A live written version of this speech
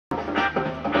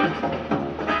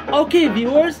Okay,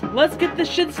 viewers, let's get this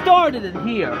shit started in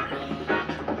here.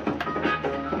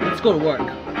 Let's go to work.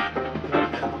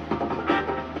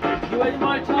 You ready,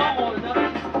 my top or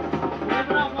nothing?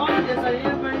 Whenever I want this, I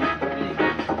am ready.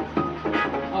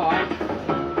 Alright.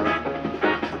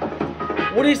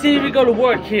 What do you say we go to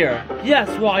work here? Yes,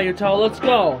 Ryutaro, let's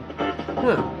go.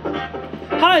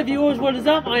 Hi viewers, what is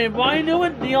up? I am Ryan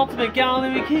Newman, the ultimate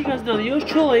gallery king, as known yours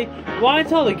truly,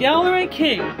 Ryutaro the gallery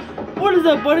king. What is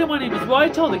up, buddy? My name is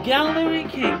Ryutaro the gallery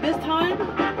king. This time,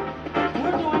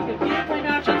 we're doing a gameplay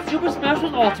match on Super Smash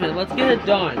Bros. Ultimate. Let's get it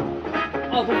done.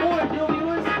 Oh, before I do,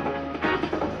 viewers,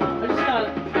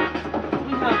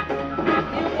 we have a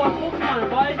few more Pokemon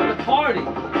invited to the party.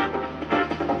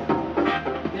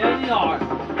 There they are.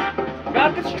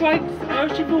 Rapid Strike's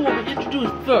Urshifu will be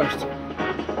introduced first.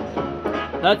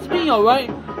 That's me, alright?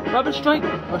 Rapid Strike,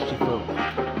 Urshifu.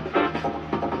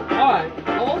 Alright,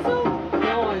 also,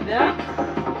 not only that,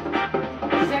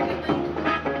 secondly,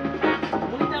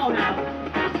 we now have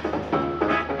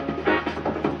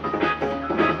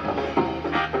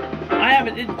I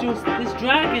haven't introduced this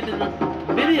dragon in the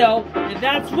video, and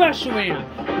that's Reshiram.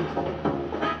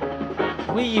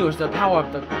 We use the power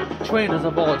of the trainers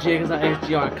of all Jaegers and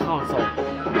HDR console.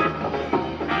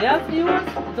 Yes, viewers,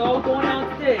 it's all going on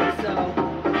today, so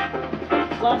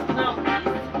last but not least,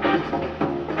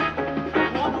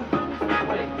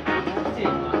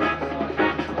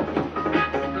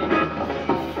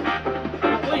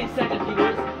 wait a second,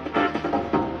 viewers.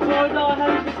 Toriyama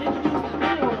hasn't been introduced in the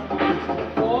video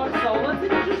before, so let's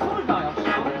introduce Toriyama,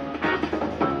 shall we?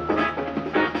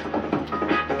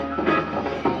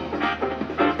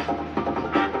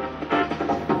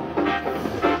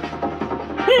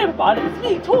 Hey everybody, it's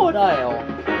me, Toriyama.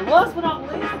 And last but not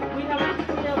least, we have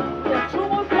two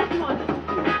more Pokemon to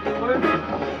introduce, viewers.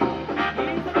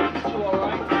 He's the Pikachu,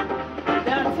 alright?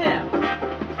 That's him.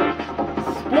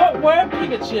 Sportwear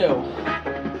Pikachu.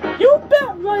 You bet,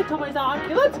 Ryutaro-san.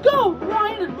 Let's go,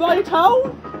 Ryan and Ryutaro.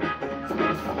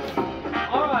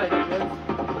 Alright, boys.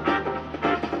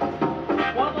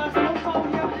 One last Pokemon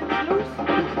we haven't introduced.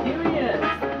 Here he is.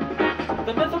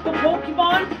 The mythical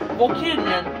Pokemon,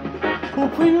 Volcanion, who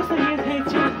previously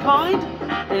hates humankind,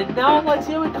 and now likes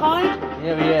humankind.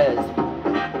 Here he is.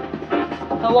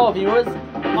 Hello, viewers.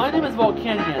 My name is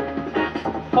Volcanion.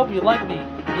 Hope you like me,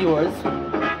 viewers.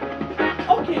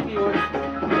 Okay, viewers.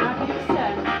 That being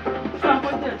said, stop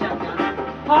right there, Champion.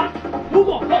 Huh? Who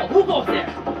goes there?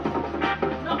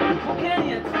 No,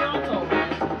 Volcanion, it's not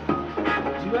alright.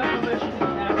 Do you have permission to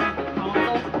access the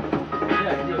console?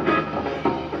 Yeah, I do.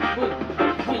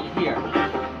 Wait here.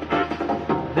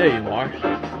 There you are.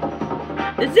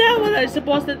 Is that what it's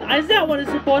supposed to? Is that what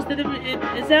it's supposed to?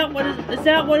 Is that what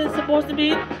it's supposed to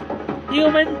mean?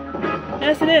 Human?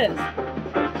 Yes, it is.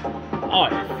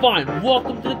 Alright, fine.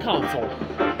 Welcome to the console.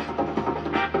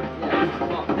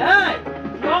 Hey!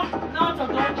 Nazo,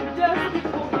 don't you dare speak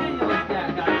Volcanion like that,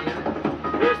 goddammit.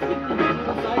 You don't speak to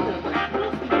humans either. You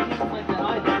don't speak to humans like that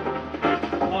either.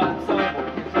 Oh, I'm sorry,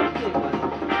 Volcanion. It's okay, buddy.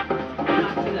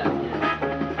 Not do that again.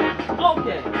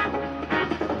 Okay.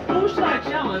 Who should I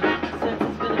challenge since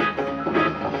it's gonna be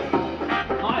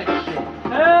my shit?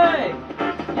 Hey!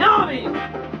 Yami!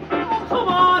 Oh, come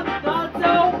on,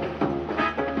 Nazo!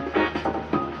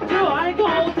 Dude, I ain't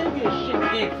gonna hold them your shit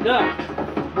games. No.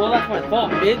 Well, that's my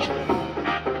fault, bitch.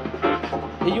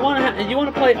 If you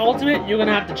wanna play Ultimate, you're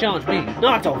gonna have to challenge me.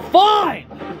 Nazo, fine!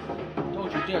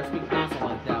 Don't you dare speak Nazo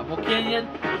like that. Volcanion?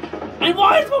 And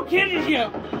why is Volcanion here?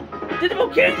 Did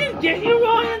Volcanion get here,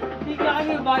 Ryan? He got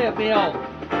here by a bail.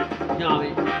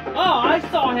 Yami. Oh, I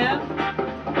saw him.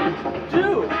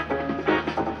 Dude.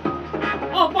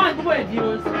 Oh, by the way,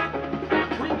 viewers,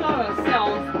 we got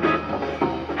ourselves.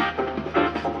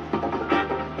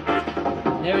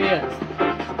 There he is.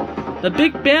 The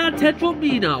big bad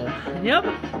Tetromino. Yep.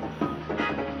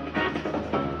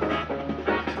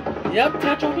 Yep,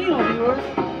 Tetromino, viewers.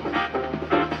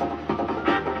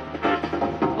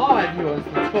 Alright, viewers,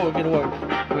 let's go and get to work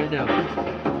right now.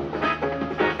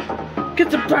 Get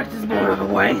the practice board out of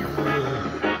the way.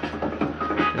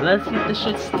 And let's get this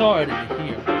shit started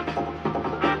here.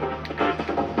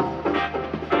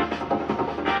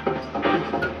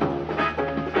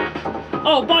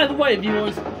 Oh, by the way,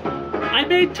 viewers, I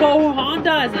made Toho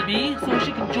Honda as a me so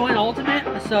she can join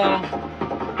Ultimate. So,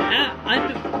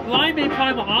 Ryan made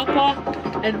Primal Aqua,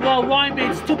 and well, Ryan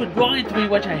made Stupid Ryan 3,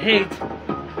 which I hate.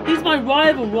 He's my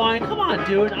rival, Ryan. Come on,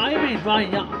 dude. I made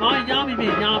Ryan. Yami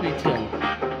made Yami too.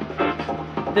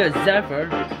 There's Zephyr,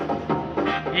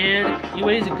 and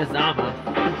Yuaze and Kazama.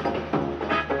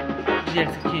 GX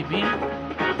and KB.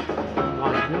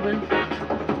 Ryan Newman.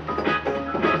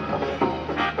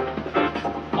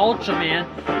 Ultraman.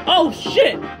 Oh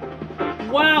shit!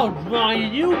 Wow,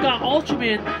 Ryan, you got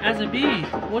Ultraman as a B,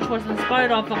 which was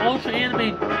inspired off the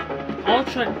Ultraman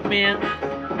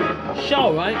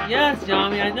show, right? Yes,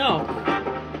 Yami, I know.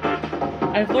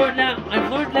 I've learned that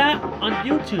on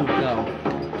YouTube though.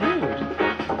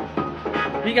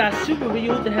 Dude. We got Super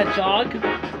Ryu the Hedgehog,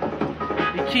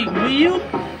 the King Ryu,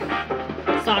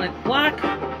 Sonic Black,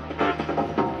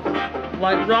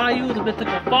 like Ryu the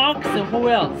Mythical Fox, and who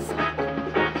else?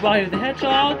 Ryu the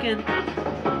Hedgehog, and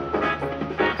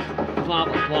blah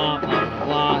blah blah blah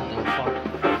blah, no fuck.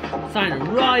 Sign of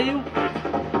Ryu.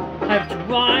 Have to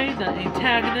Ryan, the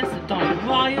antagonist, and Don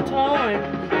Ryutaro,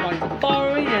 and Ryan the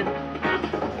Furry, and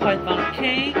Python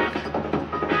King,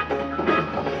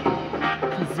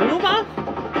 Kazuma,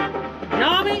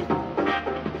 Yami,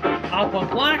 Aqua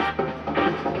Black,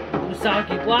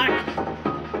 Usagi Black,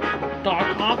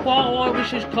 Dark Aqua, or we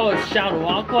should call it Shadow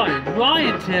Aqua, and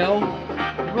Ryan too.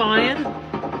 Ryan,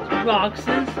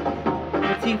 Roxas,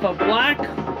 Latifah Black,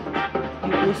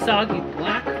 Usagi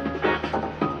Black.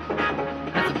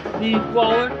 That's a big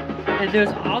brawler. And there's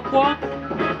Aqua,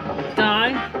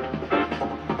 Dai,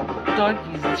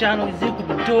 Darky's Shadow Izuku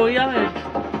Midoriya, and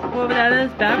whoever that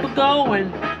is, Bakugo,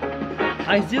 and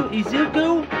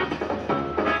Izuku,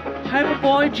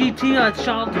 Hyperboy GT on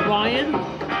Charlotte Ryan,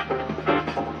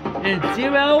 and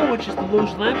Zero, which is the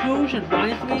Luge Lamp and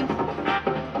Ryan 3.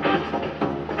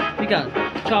 We got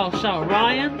Charles Shaw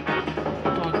Ryan,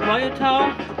 Don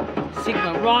Ryutaro,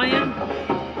 Sigma Ryan,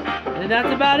 and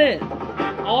that's about it.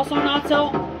 Also, not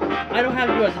so, I don't have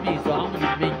USB, so I'm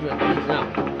gonna make USB now.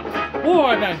 We'll be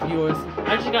right back, viewers.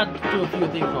 I just got to do a few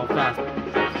things real fast.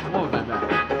 We'll be right back.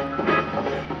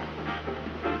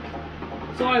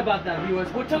 Sorry about that, viewers.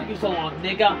 What took you so long,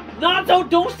 nigga? Nazo,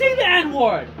 don't say the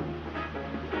N-word!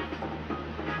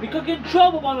 We could get in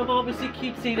trouble by my mom if she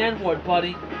keeps saying N-word,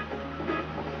 buddy.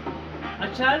 I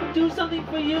tried to do something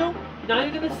for you. Now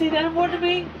you're gonna say the N-word to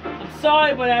me? I'm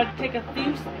sorry, but I had to take a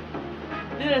few...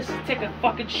 Let's take a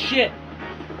fucking shit.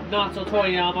 Nazo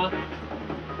Toriyama.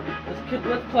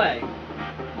 Let's play.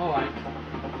 Alright.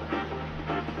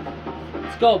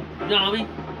 Let's go, Yami.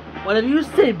 Whatever you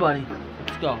say, buddy.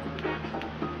 Let's go.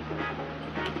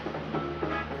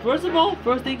 First of all,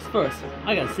 first things first.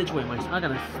 I gotta situate myself. I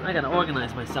gotta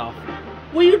organize myself.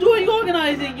 What are you doing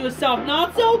organizing yourself,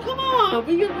 Nazo? Come on!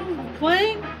 Are you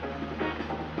playing?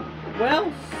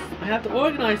 Well, I have to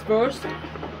organize first.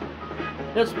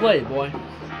 Let's play, boy.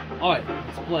 Alright,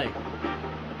 let's play.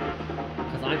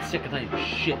 Because I'm sick of that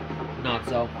shit,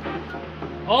 Nazo.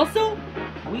 Also,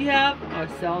 we have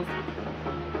ourselves...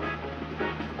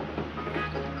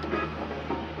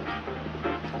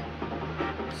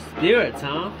 spirits,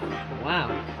 huh? Wow.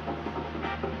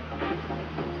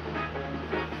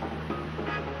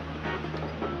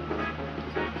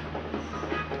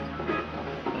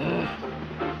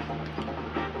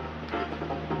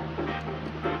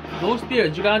 No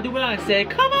spirits, you gotta do what I say.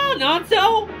 Come on,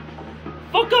 Nazo!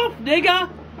 Fuck off, nigga!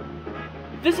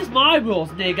 This is my rules,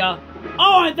 nigga.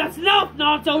 Alright, that's enough,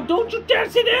 Nazo! Don't you dare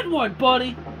say the N-word,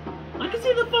 buddy! I can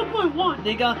say the fuck I want,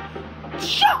 nigga.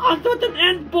 Shut up with the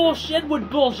N-word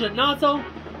bullshit, Nazo!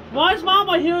 Why is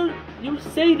Mama here? You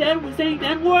say the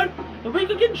N-word, and we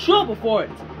could get in trouble for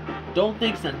it. Don't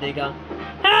think so, nigga.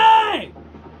 Hey!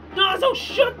 Nazo,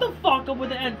 shut the fuck up with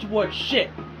the N-word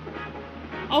shit!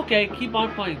 Okay, keep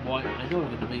on playing, boy. I know we're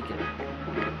gonna make it.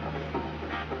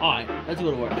 Alright, let's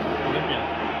go to work. Right now.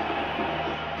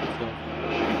 Let's go.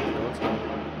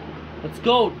 Let's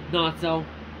go, Nazo.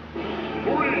 3,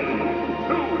 2,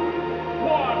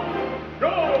 1,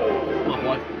 go! Come on,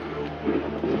 boy.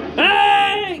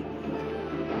 Hey!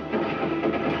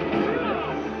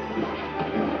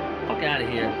 Fuck out of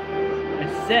here. I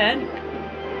said,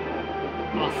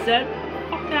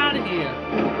 fuck out of here.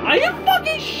 Are you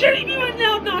fucking shitting me right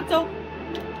now, Nazo?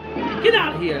 Get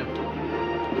out of here.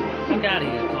 Fuck out of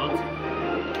here, cunt.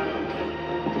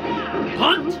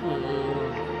 Cunt!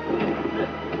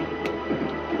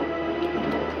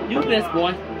 You missed,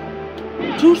 boy.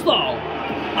 Too slow.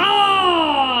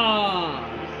 Ah!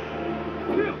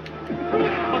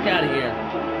 Fuck out of here.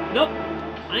 Nope.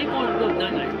 I ain't going to go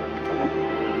night-night.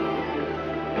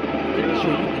 Let me show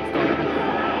you can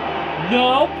start.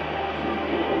 Nope.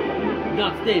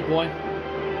 Not today, boy.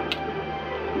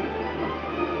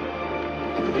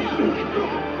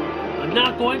 I'm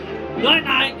not going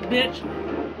night-night, bitch.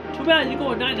 Too bad you're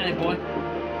going night-night, boy.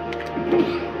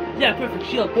 Yeah, perfect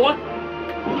shield, boy.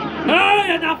 Hey,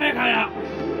 you're not figuring it out.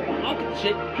 I'll get the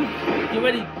shit. Get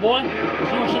ready, boy.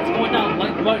 There's no shit's going down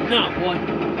like right now, boy.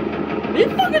 Are you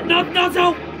fucking nuts,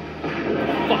 Nazo?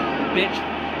 Fuck, bitch.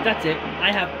 That's it.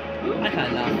 I had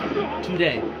enough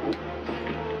today.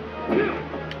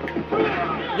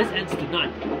 This ends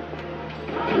tonight.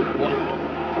 What?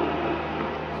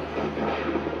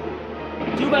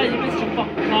 Too bad you missed your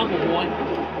fucking combo, boy.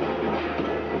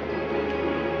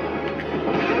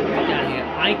 Fuck out of here.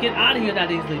 I ain't get out of here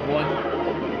that easily, boy.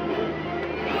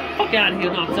 Fuck out of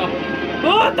here, not so.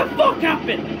 What the fuck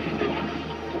happened?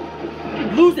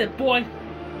 Lose it, boy.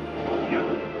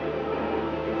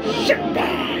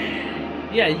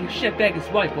 Shitbag! Yeah, you shitbag is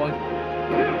right, boy.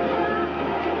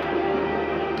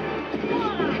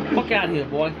 Fuck out of here,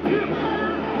 boy.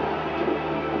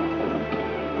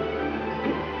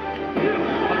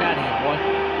 Fuck out of here, boy.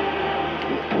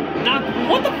 Now,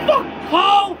 what the fuck?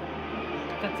 Oh!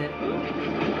 That's it.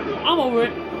 I'm over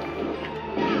it.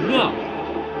 No.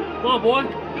 Come on, boy.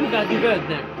 You gotta do better than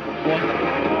that, boy.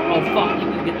 Oh, fuck. I'm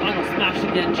gonna get smashed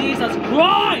again. Jesus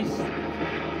Christ!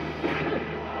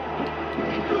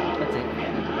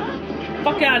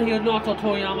 Fuck out of here, Nazo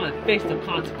Toriyama, and face the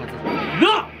consequences.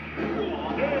 No!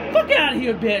 Fuck out of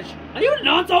here, bitch! Are you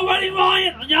nuts already,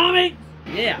 Ryan? Yami?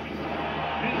 Yeah.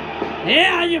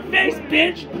 Yeah, on your face,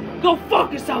 bitch! Go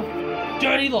fuck yourself,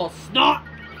 dirty little snot,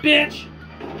 bitch!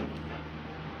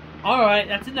 Alright,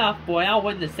 that's enough, boy. I'll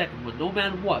win the second one, no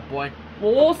matter what, boy.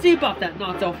 Well, we'll see about that,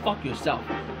 Nazo. Fuck yourself.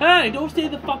 Hey, don't say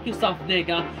the fuck yourself,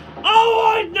 nigga.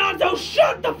 Alright, Nazo,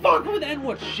 shut the fuck up with the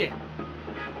N-word shit.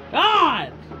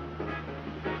 God!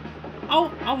 I'll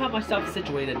have myself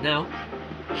situated now.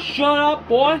 Shut up,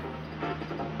 boy!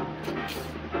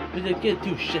 We didn't get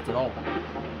two shits at all.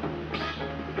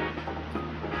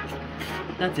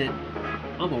 That's it.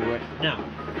 I'm over it. Now.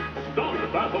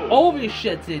 Over your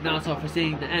shit, say Nazo, for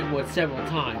saying the N-word several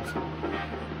times.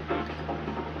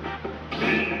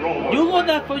 You learned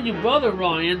that from your brother,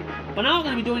 Ryan, but I'm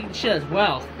gonna be doing the shit as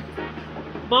well.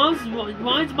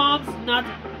 Ryan's mom's not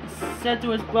said to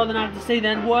his brother not to say the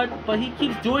N-word, but he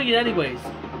keeps doing it anyways.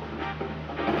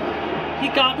 He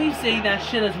got me saying that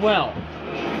shit as well.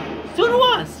 So do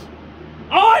us!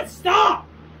 Alright, stop!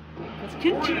 Let's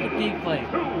continue the gameplay.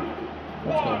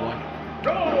 Let's go, boy.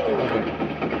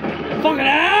 Fucking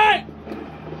A!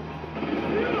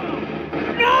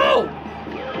 No!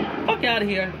 Fuck out of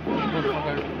here,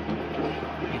 motherfucker.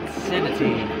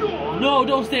 Insanity. No,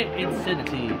 don't say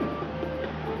insanity.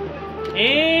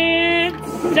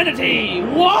 Insanity!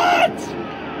 What?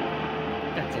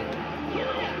 That's it.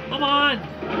 Come on!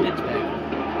 Bitch bag.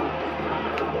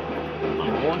 Come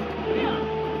on, boy.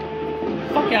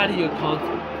 Fuck out of here, cunt.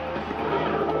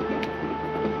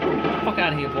 Fuck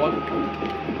out of here, boy.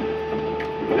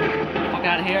 Fuck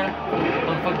out of here.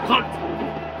 Motherfucking cunt.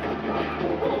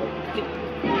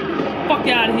 Fuck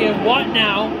out of here. What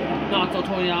now? Nazo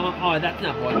Toriyama. Oh, that's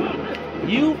not, boy.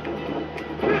 You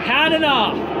had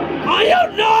enough. Are you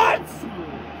nuts?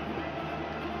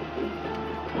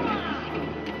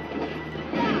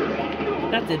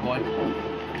 That's it, boy.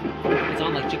 It's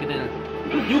on like chicken dinner.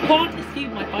 You can't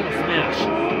escape my final smash.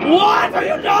 What? Are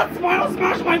you nuts? Final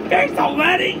smash my face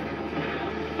already?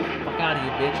 Fuck out of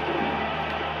here, bitch.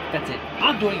 That's it.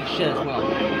 I'm doing your shit as well.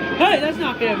 Hey, that's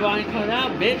not fair, Ryan. Cut it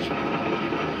out, bitch.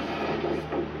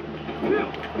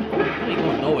 I ain't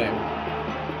going nowhere.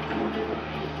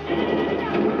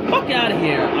 Fuck out of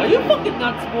here. Are you fucking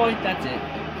nuts, boy? That's it.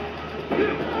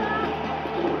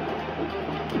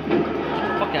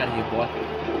 Fuck out of here, boy.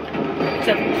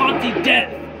 Except Conti death.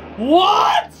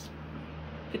 What?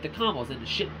 Get the combos and the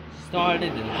shit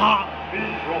started and hop.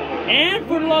 And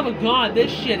for the love of God,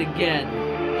 this shit again.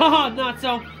 Haha, not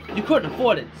so. You couldn't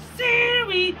afford it.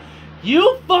 Siri,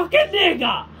 you fucking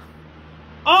nigga.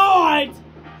 Alright.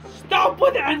 Stop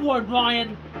with the N-word,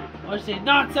 Ryan. Or say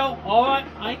not so. Alright,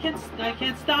 I can't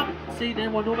stop saying the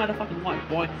N-word no matter fucking what,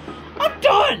 boy. I'm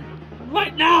done!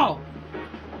 Right now!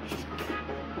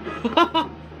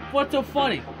 What's so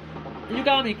funny? You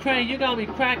got me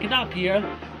cracking up here.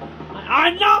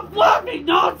 I'm not laughing,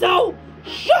 Nazo!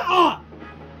 Shut up!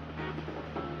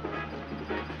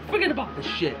 Forget about this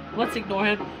shit. Let's ignore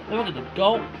him. Then we're gonna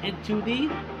go into the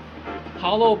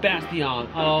Hollow Bastion.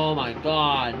 Oh my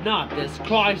god, not this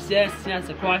crisis. That's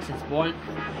a crisis, boy.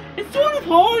 It's sort of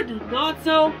hard,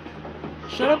 Nazo.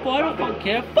 Shut up, boy. I don't fucking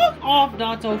care. Fuck off,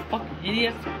 Nazo, fucking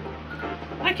idiot.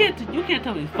 You can't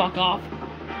tell me to fuck off,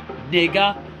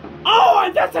 nigga. Oh,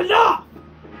 and that's enough!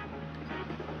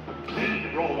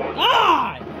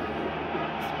 Ah!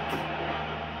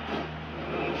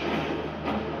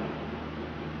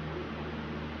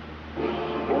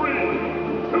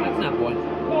 That's not, boy.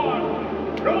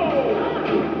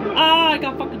 Ah, I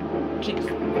got fucking cheeks.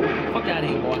 Fuck out of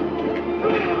here, boy.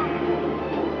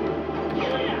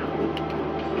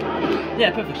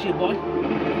 Yeah, perfect shit, boy. Fuck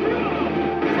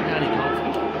out of here, cunt.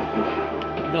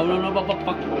 No,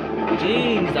 fuck.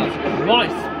 Jesus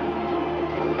Christ.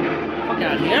 Fuck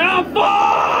out of here. Oh,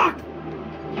 fuck!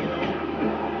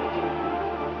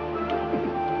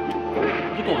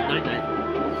 You're going night-night.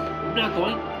 I'm not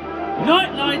going.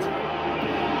 Night-night!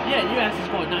 Yeah, your ass is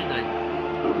going night-night.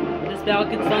 When this battle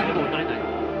gets done, you're going night-night.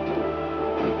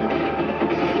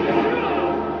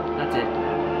 That's it.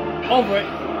 Over it. I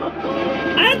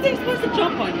didn't think supposed to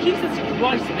jump on. Jesus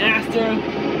Christ, master.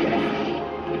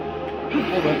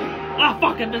 Over it. Ah,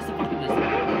 fuck, I missed it. Fucking missed it.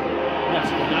 Yes.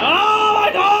 Oh my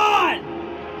god!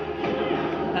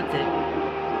 That's it.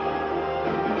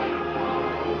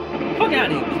 Fuck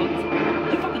out of here, cunt.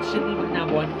 You fucking shitting me right now,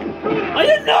 boy. Are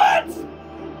you nuts?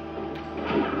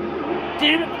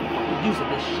 Damn it. I'm fucking using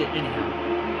this shit anyhow.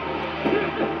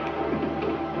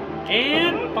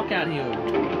 And fuck out of here.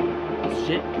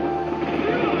 Shit.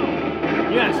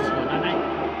 Your ass is going night-night.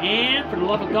 And for the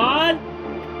love of God,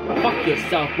 fuck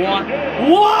yourself, boy.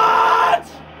 What?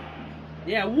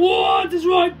 Yeah, what is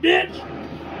right, bitch?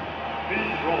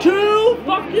 Too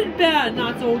fucking bad,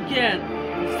 not so again.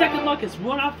 The second luck is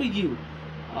run out for you.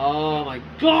 Oh my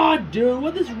god, dude,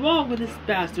 what is wrong with this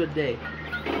bastard today?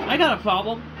 I got a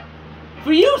problem.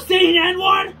 For you, saying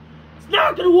N1, it's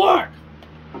not gonna work.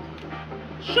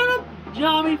 Shut up,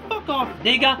 Yami. Fuck off,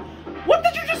 nigga. What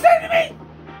did you just say to me?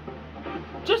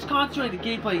 Just concentrate on the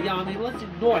gameplay, Yami. Let's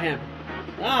ignore him.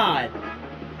 God.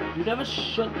 You never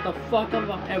shut the fuck up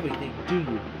about everything, do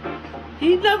you?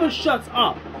 He never shuts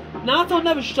up. Nazo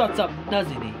never shuts up,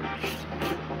 doesn't he?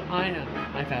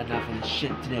 I've had enough of this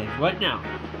shit today, right now.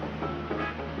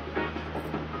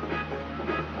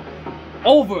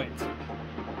 Over it.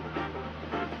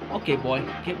 Okay, boy,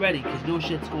 get ready, because no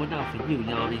shit's going down for you,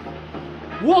 Yami.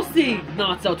 We'll see,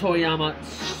 Nazo Toriyama,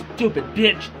 stupid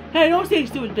bitch. Hey, don't say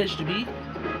stupid bitch to me.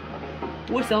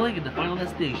 We're selling in the final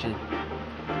destination.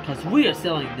 Because we are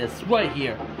selling this right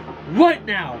here, right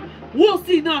now. We'll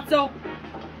see, Nazo.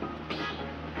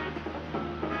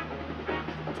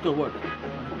 Let's go work.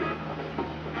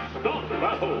 Stop the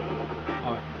battle.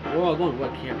 Alright, we're all going to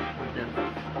work here right now.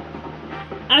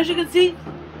 As you can see,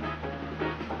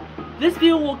 this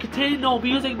video will contain no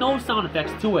music, no sound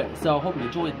effects to it. So, hope you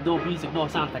enjoyed the no music, no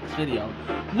sound effects video.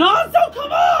 Nazo,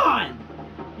 come on!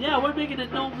 Yeah, we're making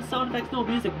it no sound effects, no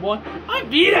music, boy. I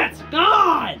beat it!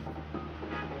 God!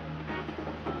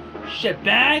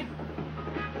 Shitbag!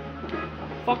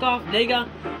 Fuck off, nigga!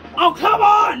 Oh, come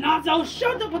on, Nazo!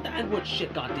 Shut up with the N-word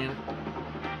shit, goddamn!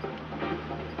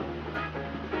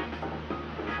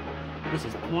 This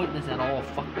is pointless at all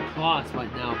fucking costs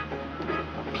right now.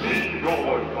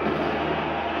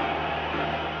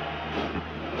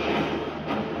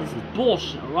 This is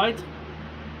bullshit, alright?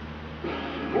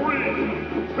 3,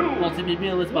 2, Ultimate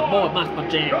meal is my boy, my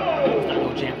jam. It's not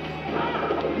no jam.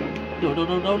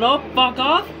 No, fuck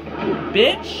off!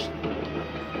 Bitch!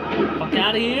 Fuck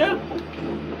out of here!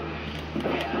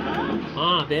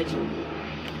 Ah, bitch.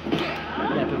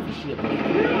 Yeah, put the shit, buddy.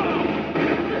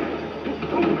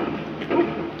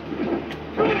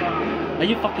 Are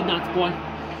you fucking nuts, boy?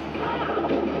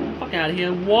 Fuck out of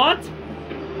here. What?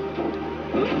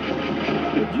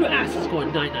 Your ass is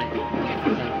going night-night.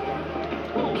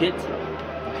 Get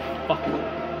fuck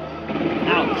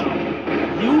out.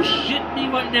 You shit me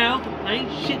right now. I ain't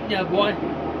shitting ya, boy.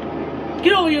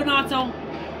 Get over here, Nazo.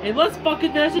 And let's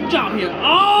fucking finish the job here.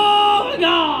 Oh my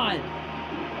god!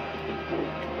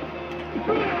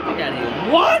 Fuck out of here.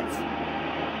 What?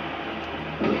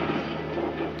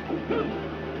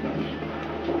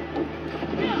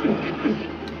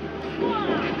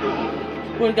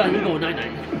 What you got? You going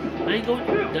night-night. I ain't going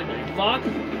night-night. Fuck.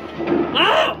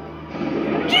 Oh!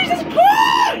 Jesus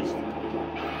Christ!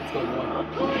 Let's go,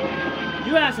 boy.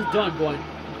 Your ass is done, boy.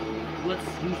 Let's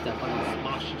use that fucking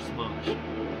smash.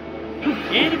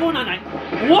 And you're going night-night.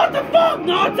 What the fuck?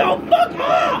 Nazo, fuck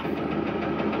off!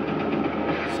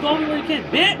 Scold me where you can,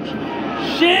 bitch!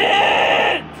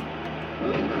 Shit!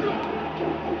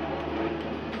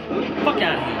 Fuck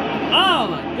out of here. Oh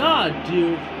my god,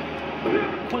 dude.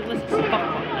 Pointless as fuck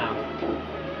right now.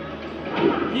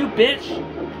 You bitch.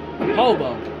 Hobo.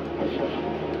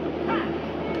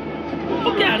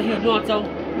 Fuck out of here, Nazo.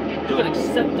 You can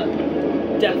accept the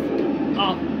death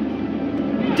of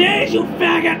days, you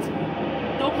faggot!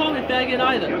 Don't call me faggot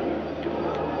either.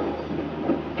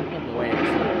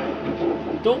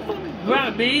 Don't fucking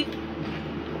grab me.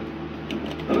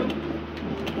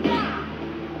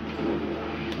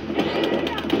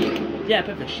 Yeah,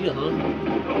 perfect shield, huh?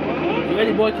 You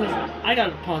ready, boy? Cause I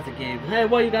gotta pause the game. Hey,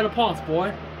 boy, you gotta pause,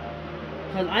 boy.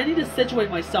 Cause I need to situate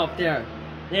myself there.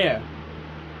 There.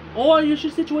 Or you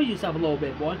should situate yourself a little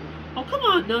bit, boy. Oh, come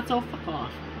on, Nazo, fuck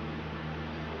off.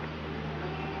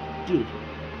 Dude,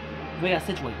 we gotta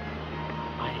situate.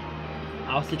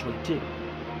 I'll situate too.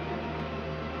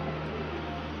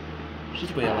 She's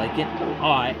the way I like it.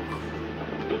 Alright.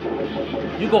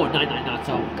 You go with 9-9, not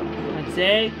so. And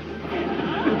say.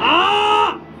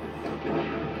 Ah!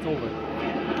 It's over.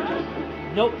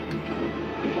 Nope.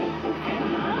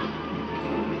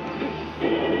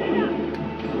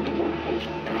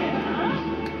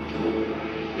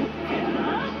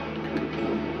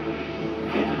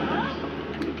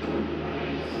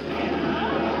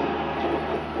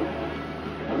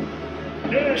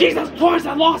 Jesus Christ,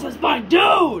 I lost this fight,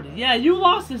 dude! Yeah, you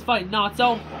lost this fight,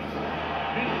 Nazo.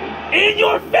 In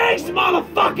your face,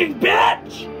 motherfucking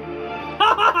bitch!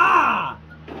 Ha ha ha!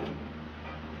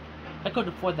 I couldn't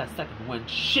afford that second win.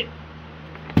 Shit.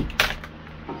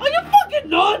 Are you fucking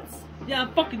nuts? Yeah,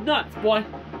 I'm fucking nuts, boy.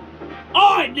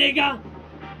 Alright, nigga.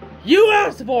 You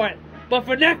asked for it. But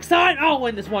for next time, I'll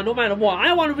win this one, no matter what.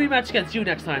 I want a rematch against you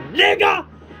next time, nigga!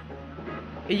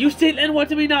 If you say the N-word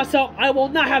to me now, so I will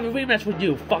not have a rematch with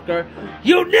you, fucker.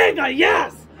 You nigga,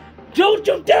 yes! Don't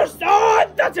you dare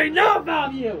start! That's enough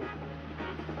of you!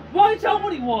 Why tell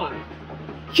what he want?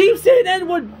 Keep saying the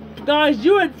N-word, guys.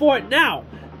 You're in for it now.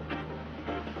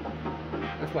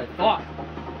 That's what I thought.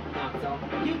 Not so.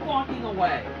 Keep walking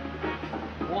away.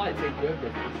 While I take your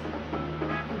business.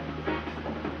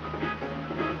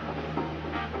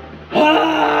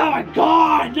 Oh my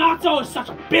god! Nazo is such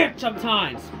a bitch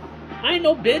sometimes. I ain't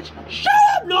no bitch. Shut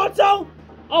up, Nazo!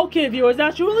 Okay, viewers,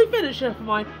 that's really finished it for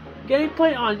my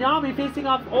gameplay on Yami facing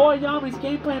off, or Yami's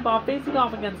gameplay about facing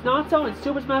off against Nazo in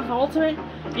Super Smash Ultimate.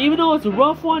 Even though it's a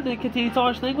rough one and it contains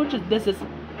harsh language, this is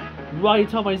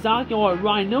Ryutaro Mizaki or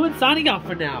Ryan Newman signing out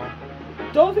for now.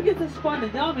 Don't forget to subscribe to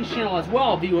Yami's channel as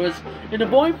well, viewers, and the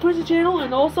Boy Prison channel,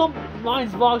 and also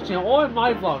Ryan's vlog channel, or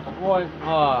my vlog, or,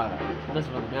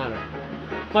 doesn't really matter.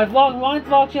 My vlog, Ryan's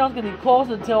vlog channel is going to be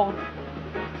closed until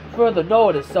further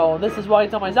notice, so this is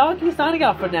Ryutaro Mizaki signing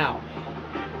out for now.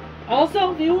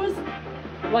 Also, viewers,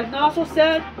 like Nazo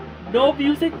said, no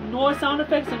music nor sound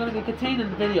effects are going to be contained in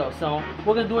the video, so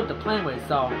we're going to do it the plain way.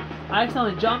 So I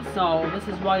accidentally jumped, so this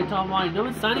is Ryutaro Ryan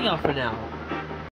Newman signing out for now.